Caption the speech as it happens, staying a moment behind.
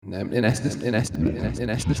Welcome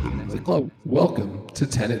to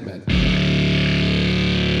Tenet Men.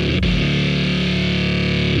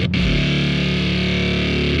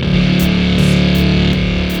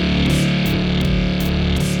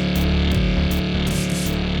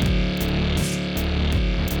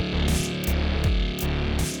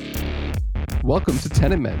 Welcome to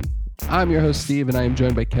Tenet Men. I'm your host, Steve, and I am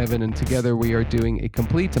joined by Kevin, and together we are doing a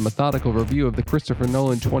complete and methodical review of the Christopher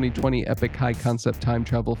Nolan 2020 epic high-concept time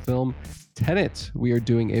travel film, Tenet. We are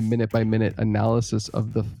doing a minute-by-minute analysis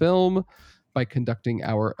of the film by conducting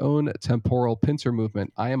our own temporal pincer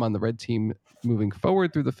movement. I am on the red team moving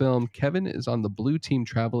forward through the film. Kevin is on the blue team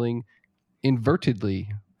traveling invertedly.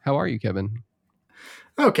 How are you, Kevin?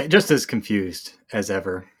 Okay, just as confused as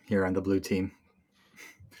ever here on the blue team.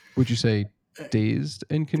 Would you say dazed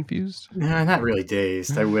and confused? Nah, not really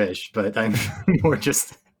dazed. I wish, but I'm more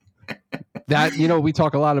just that. We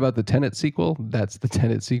talk a lot about the Tenet sequel. That's the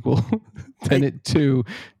Tenet sequel. Tenet 2,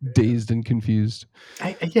 Dazed and Confused.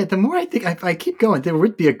 The more I think, I keep going, there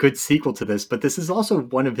would be a good sequel to this, but this is also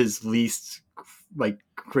one of his least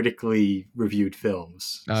critically reviewed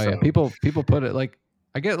films. Yeah, people put it like,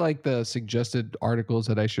 I get like the suggested articles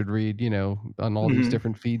that I should read, on all these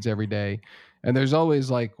different feeds every day. And there's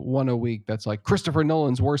always like one a week that's like Christopher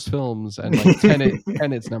Nolan's worst films, and like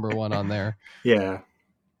Tenet's number one on there. Yeah.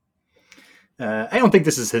 I don't think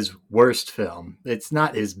this is his worst film. It's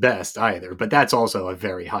not his best either, but that's also a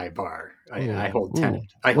very high bar. I hold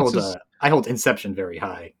Tenet. I hold Inception very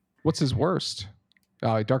high. What's his worst?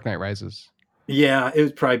 Oh, Dark Knight Rises. Yeah, it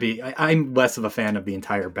would probably be. I'm less of a fan of the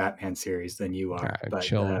entire Batman series than you are. But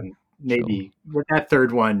maybe with that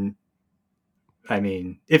third one, I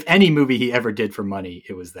mean, if any movie he ever did for money,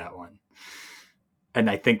 it was that one. And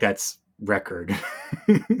I think that's record.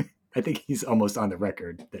 I think he's almost on the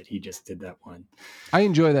record that he just did that one. I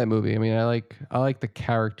enjoy that movie. I mean, I like the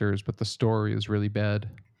characters, but the story is really bad.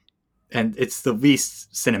 And it's the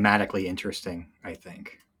least cinematically interesting, I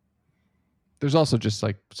think. There's also just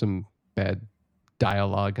like some bad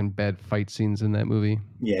dialogue and bad fight scenes in that movie.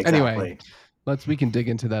 Yeah, exactly. Anyway, we can dig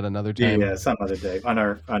into that another time. Yeah, some other day on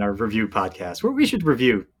our review podcast, where we should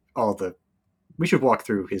review we should walk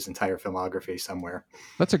through his entire filmography somewhere.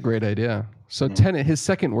 That's a great idea. So Tenet, his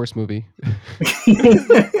second worst movie.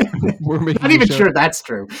 We're not even sure that's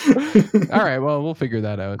true. All right, well, we'll figure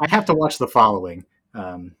that out. I have to watch The Following.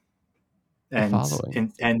 And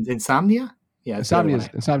Insomnia? Yeah, Insomnia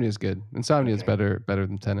is good. Insomnia is better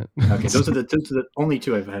than Tenet. Okay, those are the only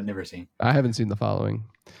two I've never seen. I haven't seen The Following.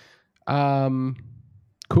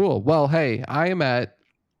 Cool. Well, hey,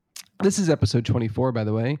 this is episode 24, by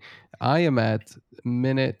the way. I am at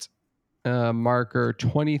minute marker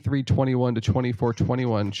 23:21 to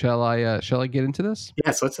 24:21. Shall I get into this?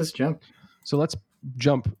 Yes, let's just jump. So let's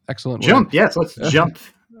jump. Excellent. Jump. Yes, let's jump.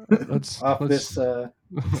 Let's off this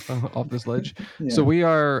ledge. Yeah. So we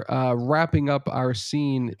are wrapping up our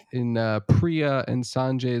scene in Priya and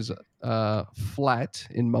Sanjay's flat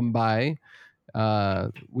in Mumbai.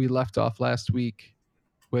 We left off last week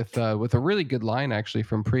with a really good line, actually,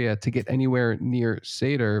 from Priya. To get anywhere near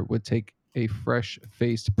Satyr would take a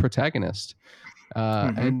fresh-faced protagonist.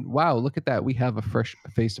 And wow, look at that. We have a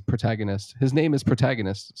fresh-faced protagonist. His name is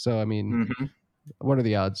Protagonist. So, I mean, what are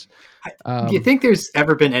the odds? Do you think there's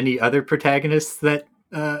ever been any other protagonists that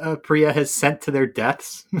Priya has sent to their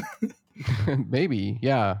deaths? Maybe.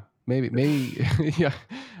 Yeah. Maybe. Yeah.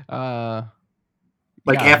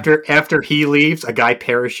 After he leaves, a guy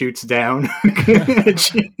parachutes down.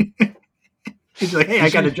 He's like, "Hey, I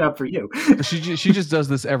got a job for you." She just does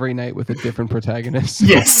this every night with a different protagonist.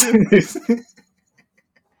 Yes.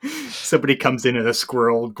 Somebody comes in a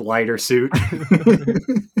squirrel glider suit.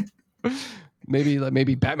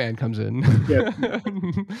 Maybe Batman comes in. Yeah.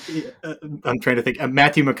 I'm trying to think.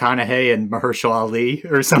 Matthew McConaughey and Mahershala Ali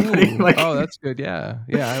or somebody. Oh, that's good. Yeah,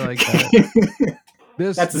 I like that.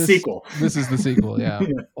 That's the sequel. This is the sequel. Yeah.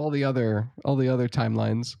 All the other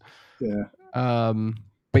timelines. Yeah.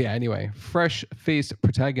 But yeah. Anyway, fresh-faced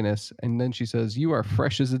protagonist, and then she says, "You are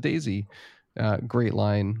fresh as a daisy." Great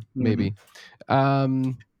line. Maybe.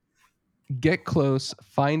 Get close.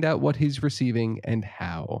 Find out what he's receiving and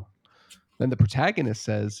how. Then the protagonist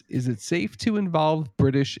says, "Is it safe to involve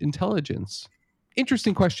British intelligence?"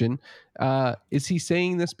 Interesting question. Is he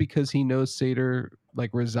saying this because he knows Satyr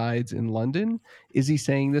resides in London? Is he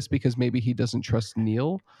saying this because maybe he doesn't trust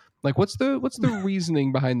Neil? What's the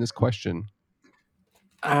reasoning behind this question?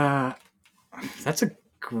 That's a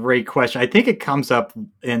great question. I think it comes up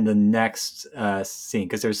in the next scene,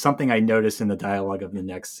 because there's something I noticed in the dialogue of the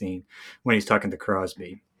next scene when he's talking to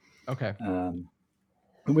Crosby. Okay.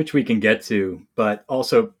 Which we can get to, but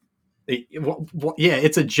also Yeah,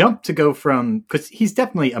 it's a jump to go from, because he's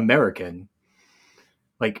definitely American.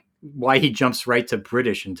 Like, why he jumps right to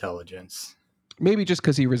British intelligence? Maybe just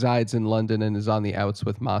because he resides in London and is on the outs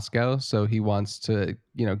with Moscow, so he wants to,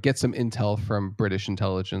 get some intel from British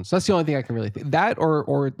intelligence. That's the only thing I can really think. That,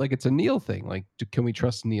 or like it's a Neil thing. Like, can we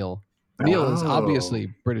trust Neil? Neil is Oh,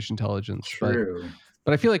 obviously British intelligence, true.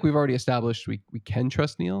 but I feel like we've already established we can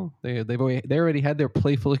trust Neil. They already had their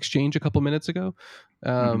playful exchange a couple minutes ago.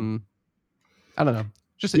 Mm-hmm. I don't know,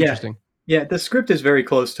 just Yeah, interesting. yeah. The script is very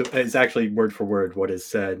close to. It's actually word for word what is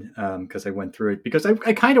said, because I went through it, because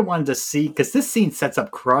I kind of wanted to see, because this scene sets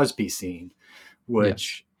up Crosby's scene, Yes.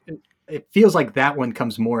 which it feels like that one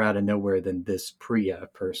comes more out of nowhere than this Priya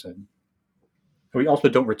person. We also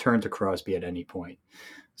don't return to Crosby at any point,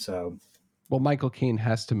 so Well, Michael Caine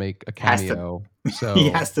has to make a has to cameo, he so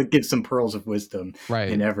has to give some pearls of wisdom in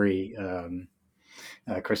right. every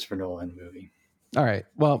Christopher Nolan movie. All right.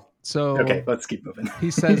 Well, so Okay, let's keep moving.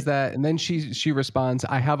 he says that, and then she responds,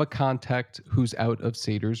 "I have a contact who's out of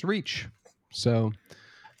Sator's reach." So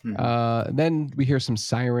Mhm. then we hear some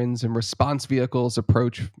sirens and response vehicles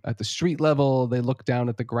approach at the street level. They look down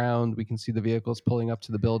at the ground. We can see the vehicles pulling up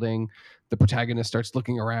to the building. The protagonist starts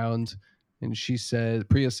looking around, and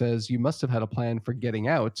Priya says, "You must have had a plan for getting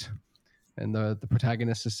out." And the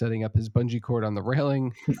protagonist is setting up his bungee cord on the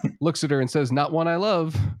railing, looks at her and says, "Not one I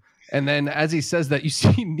love." And then as he says that, you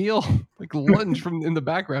see Neil like lunge from in the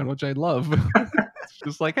background, which I love. It's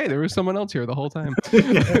just like, hey, there was someone else here the whole time.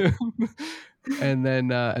 Yeah. And then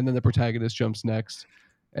the protagonist jumps next.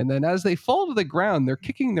 And then as they fall to the ground, they're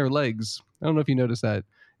kicking their legs. I don't know if you noticed that.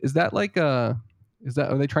 Is that like are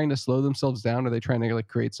they trying to slow themselves down? Are they trying to like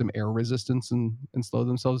create some air resistance and slow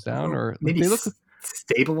themselves down? Or Or like maybe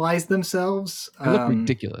stabilize themselves. they look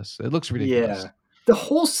ridiculous. It looks ridiculous. Yeah, the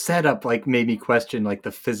whole setup like made me question like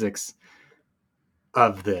the physics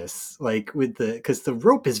of this, like with the, because the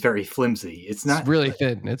rope is very flimsy. It's It's not. really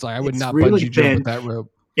thin. It's like I would It's not really bungee jump with thin. that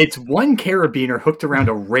rope. It's one carabiner hooked around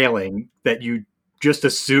a railing that you just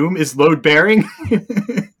assume is load bearing.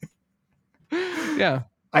 Yeah.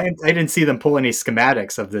 I didn't see them pull any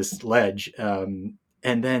schematics of this ledge, and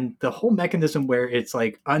then the whole mechanism where it's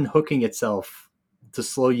like unhooking itself to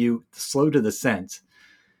slow to the scent.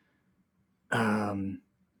 Um,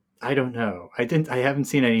 I don't know. I haven't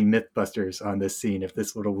seen any MythBusters on this scene if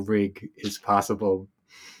this little rig is possible.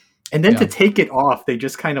 And then to Yeah. take it off, they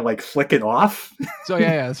just kind of like flick it off. So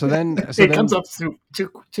yeah. So then It comes up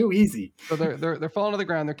too easy. So they're falling to the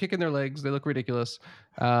ground. They're kicking their legs. They look ridiculous.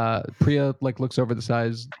 Priya like looks over the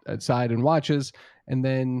side and watches. And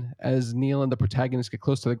then as Neil and the protagonist get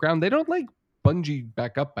close to the ground, they don't like bungee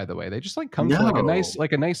back up. By the way, they just like come to No,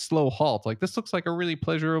 like a nice slow halt. Like this looks like a really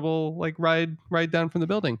pleasurable like ride down from the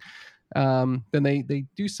building. Then they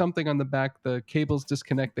do something on the back. The cables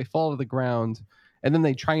disconnect. They fall to the ground. And then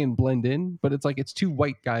they try and blend in, but it's like it's two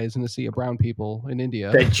white guys in a sea of brown people in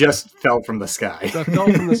India that just fell from the sky. that fell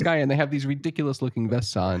from the sky, and they have these ridiculous looking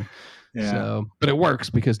vests on. Yeah. So, but it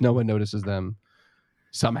works because no one notices them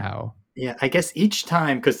somehow. Yeah, I guess each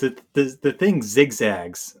time, because the thing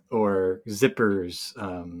zigzags or zippers,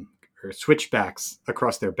 or switchbacks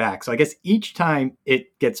across their back. So I guess each time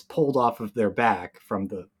it gets pulled off of their back from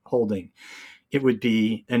the holding, it would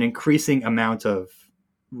be an increasing amount of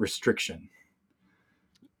restriction.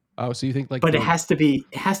 Oh, so you think like But it has to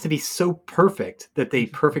be so perfect that they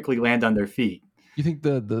perfectly land on their feet. you think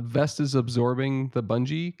the vest is absorbing the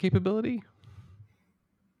bungee capability?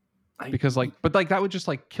 Because like, but like that would just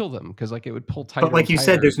like kill them because like it would pull But tighter and like you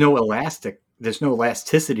said, tighter. there's no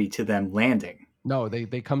elasticity to them landing. No, they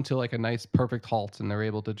come to like a nice perfect halt and they're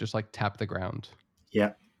able to just like tap the ground.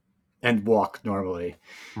 Yeah, and walk normally.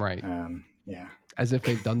 Right. Yeah. As if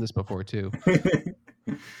they've done this before too.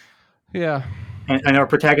 Yeah. And our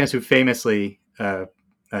protagonist, who famously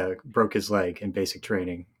broke his leg in basic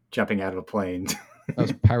training, jumping out of a plane. That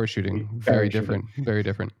was parachuting. Very different. Very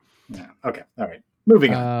different. Yeah. Okay. All right.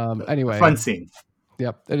 Moving on. Anyway, fun scene.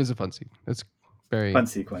 Yep, it is a fun scene. It's very fun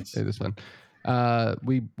sequence. It is fun.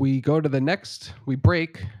 We go to the next. We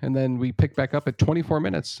break and then we pick back up at 24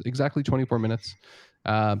 minutes. Exactly 24 minutes.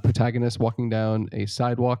 Protagonist walking down a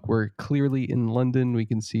sidewalk. We're clearly in London. We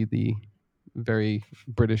can see the very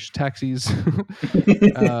British taxis.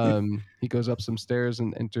 He goes up some stairs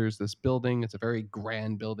and enters this building. It's a very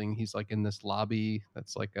grand building. He's like in this lobby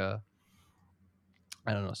that's like a,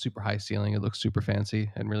 I don't know, super high ceiling. It looks super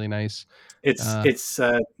fancy and really nice. It's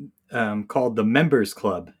called the Members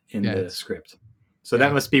Club in the script. So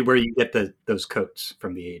that must be where you get those coats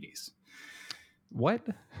from the 80s. What?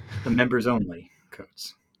 The members only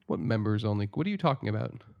coats. What members only? What are you talking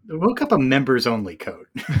about? Look up a members only coat.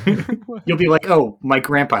 You'll be like, oh, my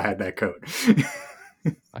grandpa had that coat.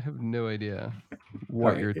 I have no idea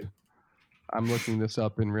what you're. I'm looking this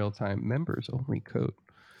up in real time. Members only coat.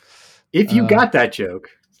 If you got that joke,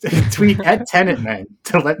 tweet at Tenet Men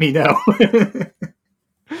to let me know.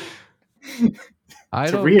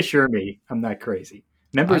 To reassure me I'm not crazy.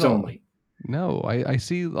 Members only. No, I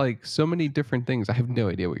see like so many different things. I have no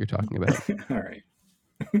idea what you're talking about. All right.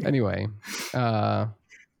 Anyway, it's a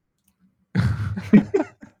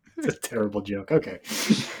terrible joke. Okay.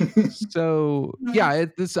 So yeah,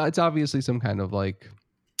 it's obviously some kind of like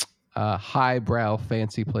highbrow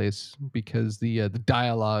fancy place because the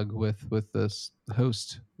dialogue with this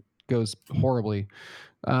host goes horribly.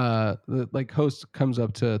 The like host comes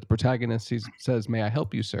up to the protagonist. He says, "May I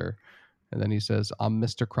help you, sir?" And then he says, "I'm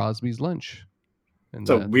Mr. Crosby's lunch." And it's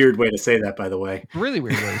a weird way to say that, by the way. Really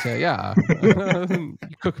weird way to say it, yeah. You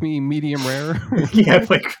cook me medium rare. Yeah,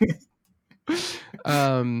 like.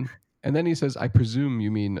 And then he says, "I presume you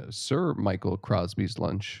mean Sir Michael Crosby's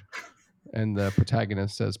lunch." And the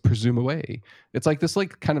protagonist says, "Presume away." It's like this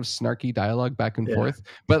like kind of snarky dialogue back and forth.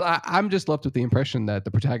 But I'm just left with the impression that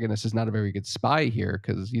the protagonist is not a very good spy here,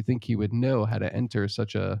 because you think he would know how to enter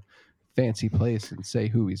such a fancy place and say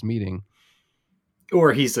who he's meeting.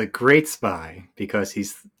 Or he's a great spy because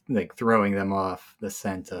he's like throwing them off the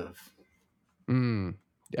scent of.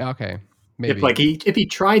 Okay. Maybe. If he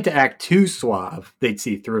tried to act too suave, they'd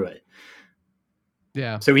see through it.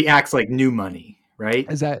 Yeah. So he acts like new money, right?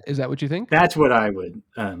 Is that what you think? That's what I would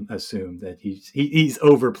assume, that he's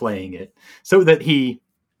overplaying it so that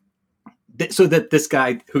this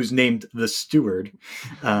guy who's named the steward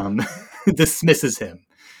dismisses him,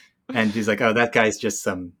 and he's like, "Oh, that guy's just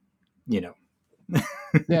some, yeah,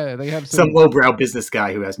 they have some lowbrow business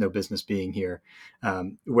guy who has no business being here."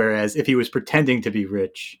 Whereas if he was pretending to be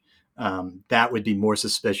rich, that would be more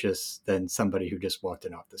suspicious than somebody who just walked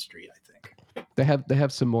in off the street, I think. They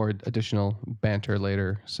have some more additional banter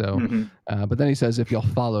later. So, but then he says, "If you'll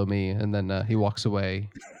follow me," and then he walks away,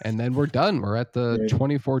 and then we're done. We're at the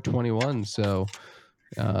 24-21. So,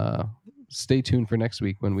 stay tuned for next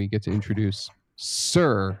week when we get to introduce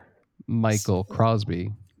Sir Michael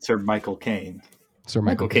Crosby. Sir Michael Caine. Sir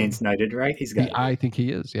Michael Caine's knighted, right? He's got. I think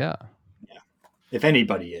he is. Yeah. If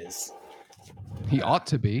anybody is, he ought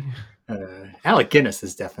to be. Alec Guinness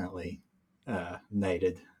is definitely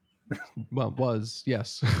knighted. Well,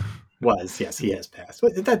 yes. Yes, he has passed.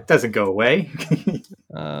 But that doesn't go away.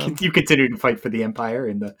 You continue to fight for the Empire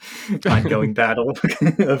in the ongoing battle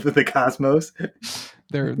of the cosmos.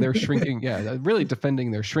 They're shrinking, yeah, really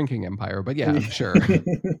defending their shrinking empire, but yeah, sure.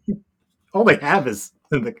 All they have is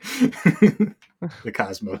the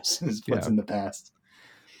cosmos is what's in the past.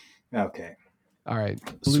 Okay. All right.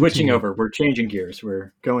 Switching over. We're changing gears.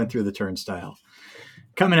 We're going through the turnstile.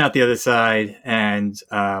 Coming out the other side, and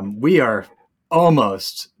we are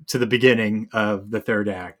almost to the beginning of the third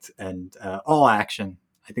act, and all action.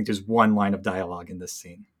 I think there's one line of dialogue in this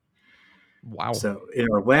scene. Wow. So in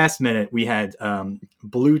our last minute, we had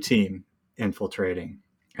blue team infiltrating,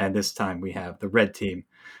 and this time we have the red team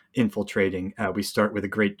infiltrating. We start with a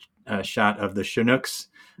great shot of the Chinooks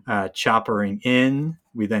choppering in.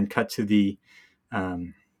 We then cut to the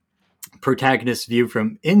protagonist's view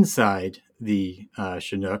from inside the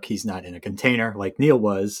Chinook. He's not in a container like Neil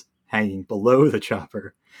was, hanging below the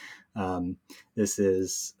chopper. This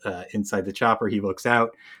is inside the chopper. He looks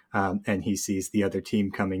out and he sees the other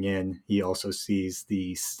team coming in. He also sees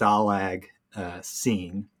the Stalag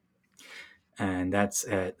scene. And that's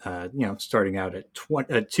at, starting out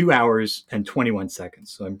at 2 hours and 21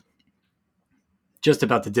 seconds. So I'm just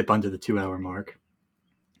about to dip under the 2 hour mark.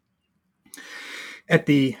 At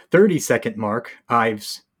the 30-second mark,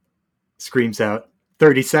 Ives screams out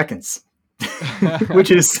 30 seconds,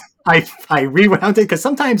 which is, I rewound it because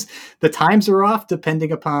sometimes the times are off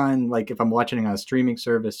depending upon, like, if I'm watching on a streaming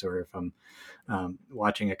service or if I'm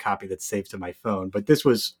watching a copy that's saved to my phone. But this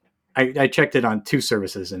was, I checked it on two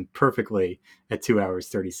services, and perfectly at 2 hours,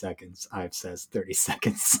 30 seconds, Ives says 30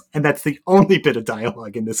 seconds. And that's the only bit of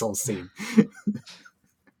dialogue in this whole scene.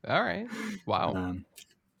 All right. Wow.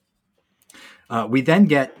 We then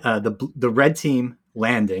get the red team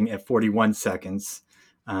landing at 41 seconds,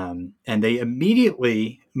 and they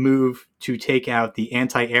immediately move to take out the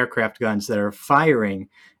anti-aircraft guns that are firing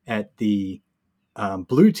at the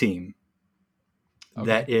blue team. Okay.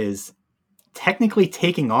 That is technically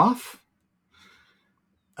taking off,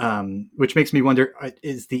 which makes me wonder,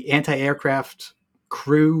 is the anti-aircraft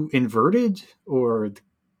crew inverted, or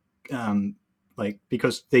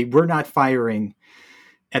because they were not firing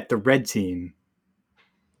at the red team,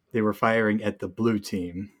 they were firing at the blue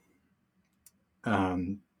team.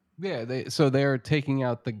 Yeah, they're taking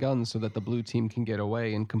out the guns so that the blue team can get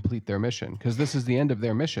away and complete their mission, because this is the end of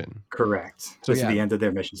their mission. Correct. So this yeah, is the end of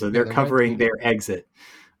their mission. So they're the red covering team. their exit.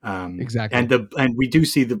 Exactly. And we do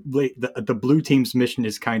see the blue team's mission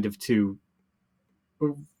is kind of to,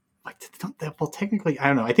 well, technically, I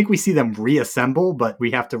don't know. I think we see them reassemble, but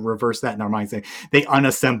we have to reverse that in our minds. They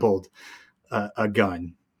unassembled a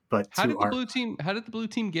gun. But how did the blue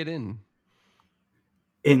team get in?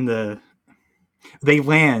 They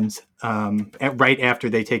land right after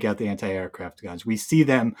they take out the anti-aircraft guns. We see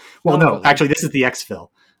them. Well, actually, this is the exfil.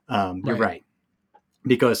 You're right.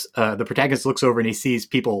 Because the protagonist looks over and he sees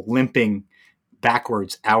people limping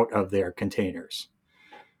backwards out of their containers.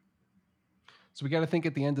 So we got to think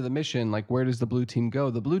at the end of the mission, like, where does the blue team go?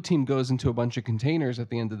 The blue team goes into a bunch of containers at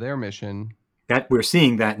the end of their mission. That we're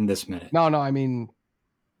seeing that in this minute. No, I mean,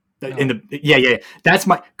 That's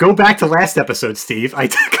go back to last episode, Steve. I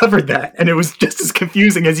covered that, and it was just as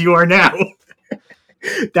confusing as you are now.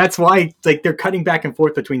 That's why, like, they're cutting back and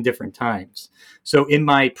forth between different times. So in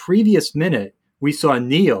my previous minute, we saw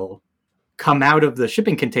Neil come out of the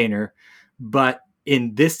shipping container, but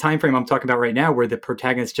in this time frame I'm talking about right now, where the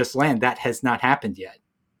protagonists just land, that has not happened yet.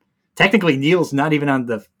 Technically, Neil's not even on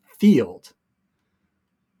the field.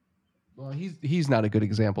 Well, he's not a good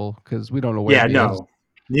example because we don't know where he is.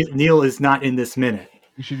 Neil is not in this minute.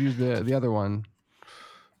 You should use the other one.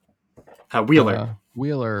 Wheeler.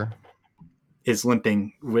 Wheeler is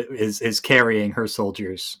limping, is carrying her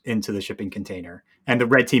soldiers into the shipping container, and the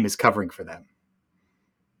red team is covering for them.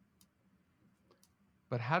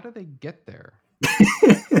 But how do they get there?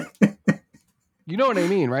 You know what I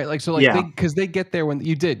mean, right? Like, so, like, because they get there when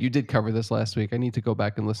you did cover this last week. I need to go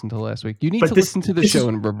back and listen to last week. You need to listen to the show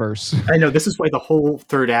in reverse. I know, this is why the whole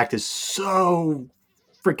third act is so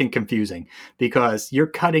freaking confusing, because you're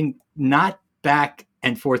cutting not back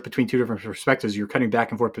and forth between two different perspectives. You're cutting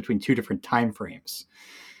back and forth between two different time frames.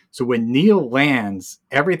 So when Neil lands,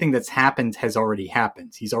 everything that's happened has already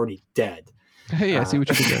happened. He's already dead. Hey, I see what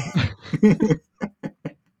you can do.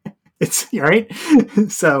 It's right.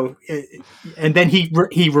 So, and then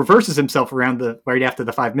he reverses himself around right after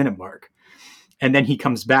the 5-minute mark, and then he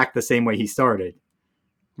comes back the same way he started,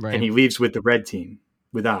 right? And he leaves with the red team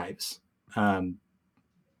with Ives.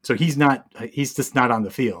 So he's just not on the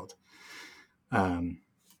field. Okay.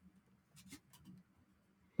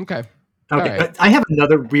 Right. I have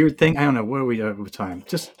another weird thing. I don't know. What are we over time?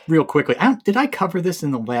 Just real quickly. Did I cover this in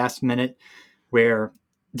the last minute, where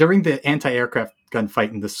during the anti-aircraft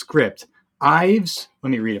gunfight in the script, Ives, let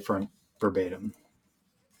me read it from verbatim.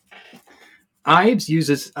 Ives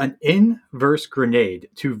uses an inverse grenade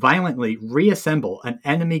to violently reassemble an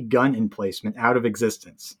enemy gun emplacement out of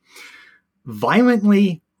existence.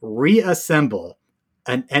 Violently reassemble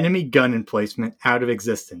an enemy gun emplacement out of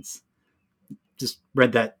existence. Just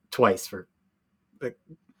read that twice for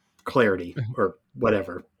clarity or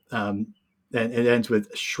whatever. And it ends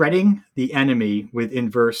with shredding the enemy with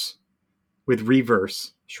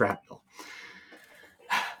reverse shrapnel.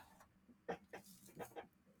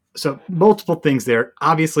 So multiple things there.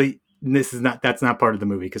 Obviously, that's not part of the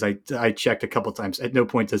movie, because I checked a couple times. At no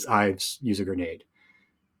point does Ives use a grenade.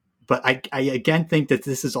 But I again think that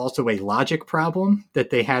this is also a logic problem that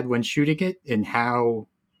they had when shooting it, in how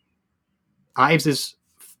Ives is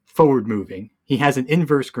forward moving. He has an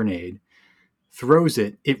inverse grenade, throws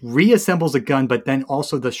it reassembles a gun, but then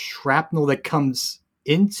also the shrapnel that comes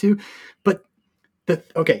into. But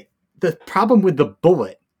the problem with the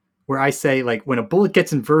bullet, where I say, like, when a bullet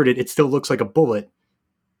gets inverted, it still looks like a bullet.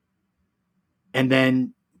 And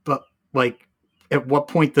then, but, like, at what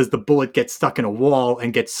point does the bullet get stuck in a wall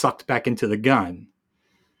and get sucked back into the gun?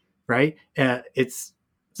 Right? It's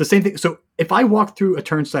the same thing. So if I walk through a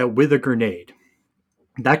turnstile with a grenade,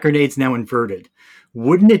 that grenade's now inverted.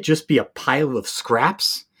 Wouldn't it just be a pile of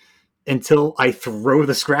scraps until I throw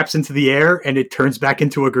the scraps into the air and it turns back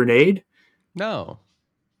into a grenade? No,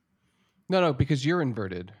 because you're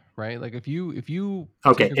inverted, right? Like, if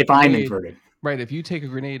I'm inverted, right? If you take a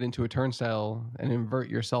grenade into a turnstile and invert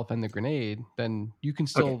yourself and the grenade, then you can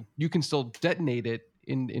still detonate it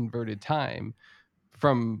in inverted time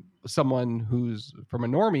from someone who's from a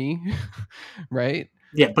normie, right?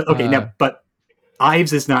 Yeah, but but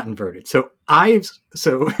Ives is not inverted. So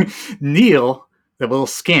Neil, the little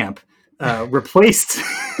scamp, replaced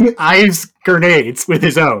Ives' grenades with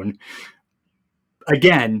his own.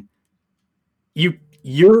 Again,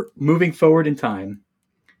 you're moving forward in time.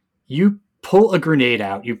 You pull a grenade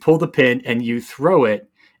out, you pull the pin, and you throw it.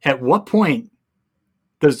 At what point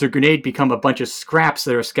does the grenade become a bunch of scraps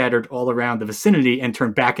that are scattered all around the vicinity and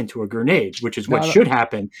turn back into a grenade, which is what should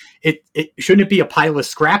happen? It shouldn't it be a pile of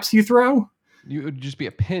scraps you throw? It would just be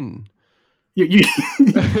a pin. You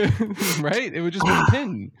Right? It would just be a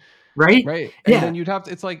pin. Right? Right. And then you'd have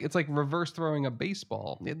to, it's like reverse throwing a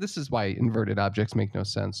baseball. This is why inverted objects make no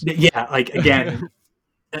sense. Yeah, like again,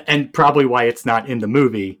 and probably why it's not in the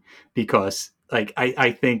movie, because like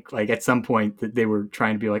I think like at some point that they were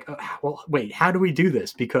trying to be like, oh, well, wait, how do we do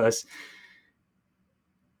this? Because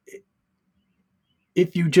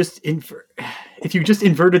if you just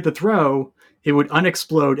inverted the throw, it would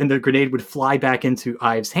unexplode and the grenade would fly back into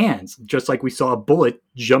Ives' hands, just like we saw a bullet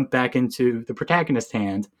jump back into the protagonist's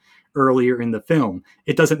hand earlier in the film.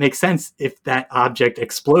 It doesn't make sense if that object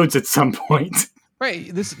explodes at some point.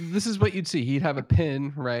 Right. This is what you'd see. He'd have a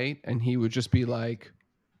pin, right? And he would just be like...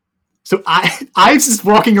 So Ives is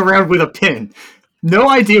walking around with a pin. No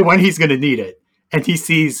idea when he's going to need it. And he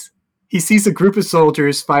sees a group of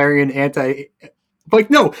soldiers firing an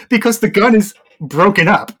no, because the gun is broken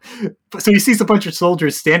up. So he sees a bunch of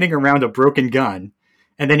soldiers standing around a broken gun.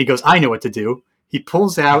 And then he goes, I know what to do. He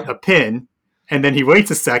pulls out a pin, and then he waits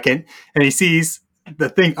a second, and he sees the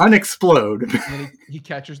thing unexplode. And then he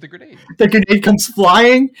catches the grenade. The grenade comes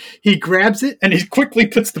flying. He grabs it, and he quickly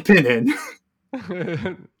puts the pin in.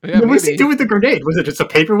 Yeah, what does he do with the grenade? Was it just a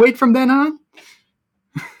paperweight from then on?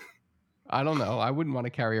 I don't know. I wouldn't want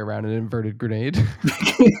to carry around an inverted grenade.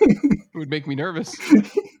 It would make me nervous.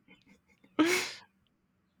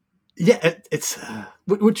 Yeah, it's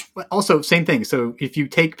which also same thing. So if you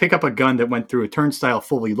pick up a gun that went through a turnstile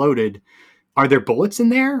fully loaded, are there bullets in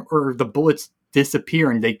there, or the bullets disappear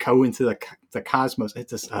and they go into the cosmos?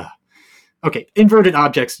 It's just okay. Inverted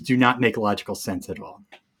objects do not make logical sense at all.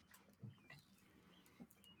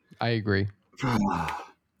 I agree. I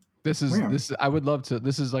would love to.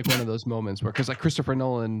 This is like one of those moments where, because like Christopher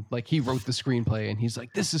Nolan, like he wrote the screenplay and he's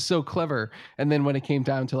like, this is so clever. And then when it came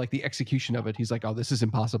down to like the execution of it, he's like, oh, this is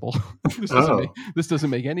impossible. This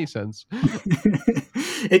doesn't make any sense.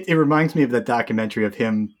 It reminds me of that documentary of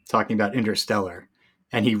him talking about Interstellar,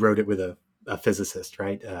 and he wrote it with a physicist,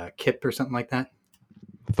 right? Kip or something like that.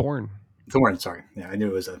 Thorne. Sorry. Yeah, I knew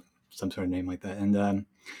it was some sort of name like that. And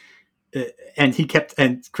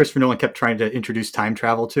Christopher Nolan kept trying to introduce time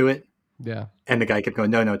travel to it. Yeah. And the guy kept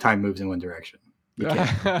going, no, time moves in one direction. You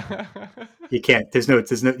can't. There's no.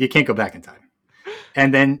 You can't go back in time.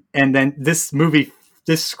 And then this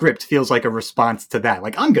script feels like a response to that.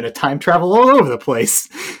 Like, I'm going to time travel all over the place.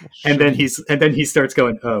 Sure. And then he starts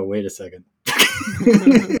going, oh, wait a second.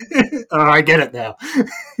 Oh, I get it now.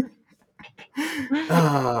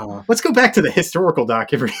 Let's go back to the historical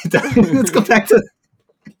documentary. Let's go back to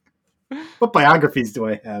what biographies do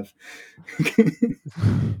I have?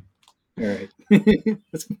 All right.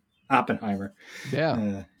 That's Oppenheimer.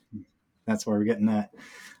 Yeah. That's where we're getting that.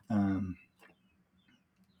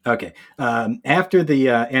 Okay. After the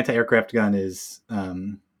anti-aircraft gun is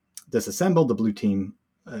disassembled, the blue team,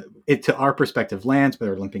 to our perspective, lands, but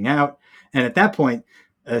they're limping out. And at that point,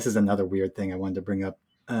 this is another weird thing I wanted to bring up.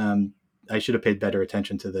 I should have paid better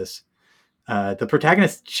attention to this. The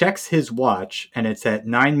protagonist checks his watch, and it's at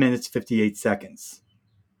 9 minutes, 58 seconds.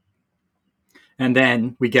 And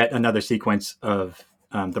then we get another sequence of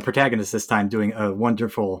the protagonist this time doing a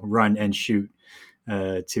wonderful run and shoot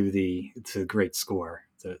to the great score,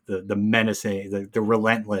 the menacing, the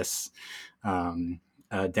relentless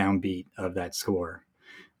downbeat of that score,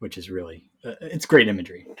 which is really, it's great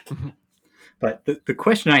imagery. But the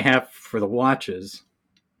question I have for the watches,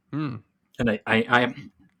 and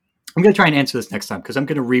I'm going to try and answer this next time, because I'm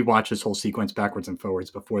going to rewatch this whole sequence backwards and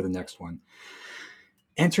forwards before the next one.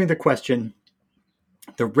 Answering the question,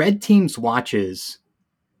 the red team's watches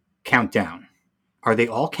count down. Are they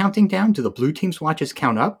all counting down? Do the blue team's watches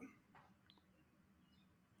count up?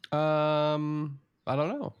 I don't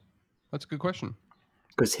know. That's a good question.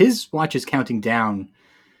 Because his watch is counting down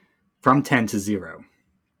from 10 to 0.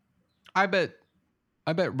 I bet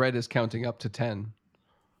red is counting up to 10.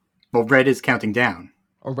 Well, red is counting down.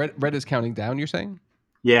 Or red is counting down, you're saying?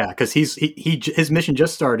 Yeah, because his mission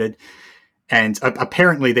just started, and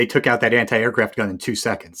apparently they took out that anti-aircraft gun in 2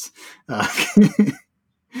 seconds.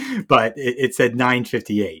 But it said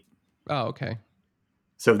 9:58. Oh, okay.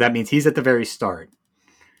 So that means he's at the very start.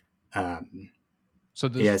 So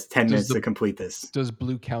he has 10 minutes to complete this. Does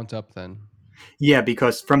blue count up then? Yeah,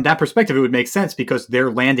 because from that perspective, it would make sense, because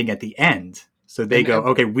they're landing at the end. So they go,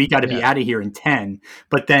 okay, we got to be out of here in 10.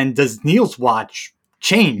 But then does Neil's watch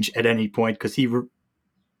change at any point, because he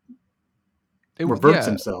reverts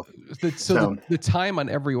himself? The time on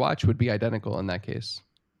every watch would be identical in that case.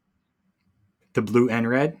 The blue and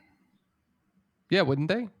red? Yeah, wouldn't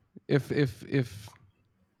they? If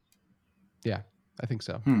yeah, I think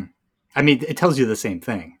so. I mean, it tells you the same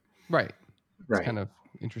thing. Right. It's kind of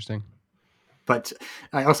interesting. but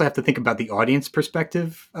I also have to think about the audience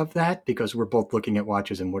perspective of that, because we're both looking at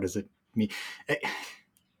watches and what does it mean.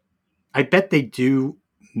 I bet they do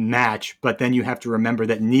match, but then you have to remember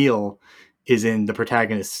that Neil is in the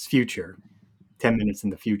protagonist's future, 10 minutes in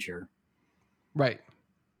the future. Right.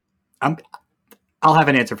 I'll have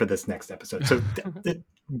an answer for this next episode. So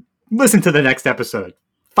listen to the next episode.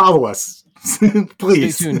 Follow us,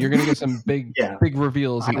 please. Stay tuned. You're going to get some big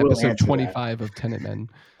reveals in episode 25 of Tenet Men.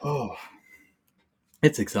 Oh,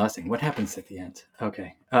 it's exhausting. What happens at the end?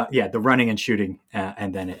 Okay. The running and shooting,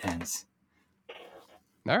 and then it ends.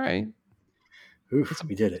 All right. Oof,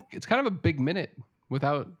 we did it. It's kind of a big minute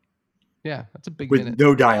without... Yeah, that's a big minute. With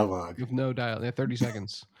no dialogue. With no dialogue. Yeah, 30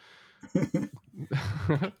 seconds.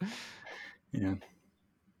 Yeah.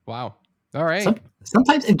 Wow. All right.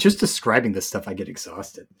 Sometimes in just describing this stuff, I get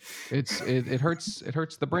exhausted. It hurts. It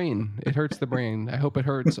hurts the brain. It hurts the brain. I hope it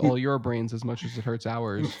hurts all your brains as much as it hurts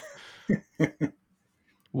ours.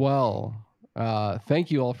 Well,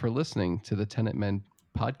 thank you all for listening to the Tenet Men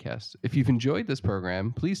podcast. If you've enjoyed this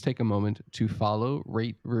program, please take a moment to follow,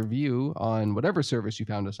 rate, review on whatever service you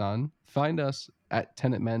found us on. Find us at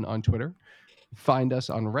Tenet Men on Twitter. Find us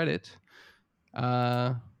on Reddit.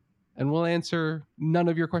 And we'll answer none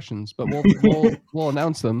of your questions, but we'll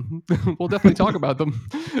announce them. We'll definitely talk about them.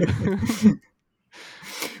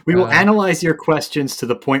 We will analyze your questions to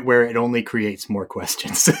the point where it only creates more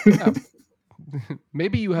questions. Yeah.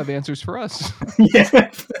 Maybe you have answers for us. Yeah.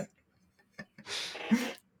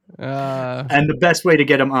 And the best way to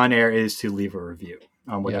get them on air is to leave a review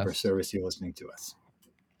on whatever service you're listening to us.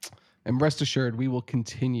 And rest assured, we will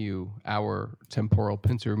continue our temporal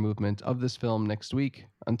pincer movement of this film next week.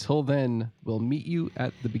 Until then, we'll meet you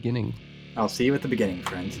at the beginning. I'll see you at the beginning,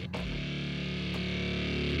 friends.